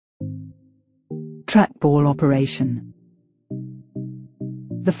Trackball operation.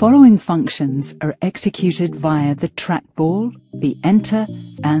 The following functions are executed via the trackball, the Enter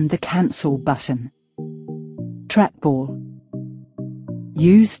and the Cancel button. Trackball.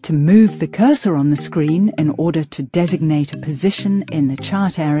 Used to move the cursor on the screen in order to designate a position in the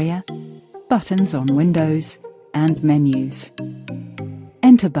chart area, buttons on windows and menus.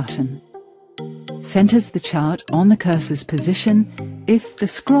 Enter button. Centers the chart on the cursor's position if the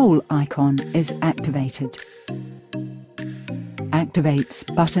scroll icon is activated. Activates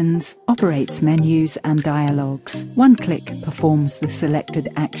buttons, operates menus and dialogues. One click performs the selected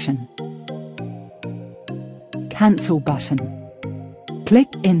action. Cancel button. Click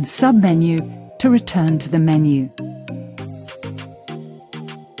in submenu to return to the menu.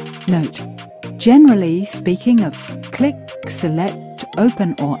 Note: generally speaking of click, select,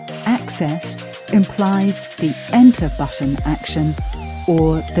 open or access implies the Enter button action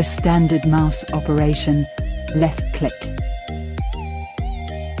or the standard mouse operation left click.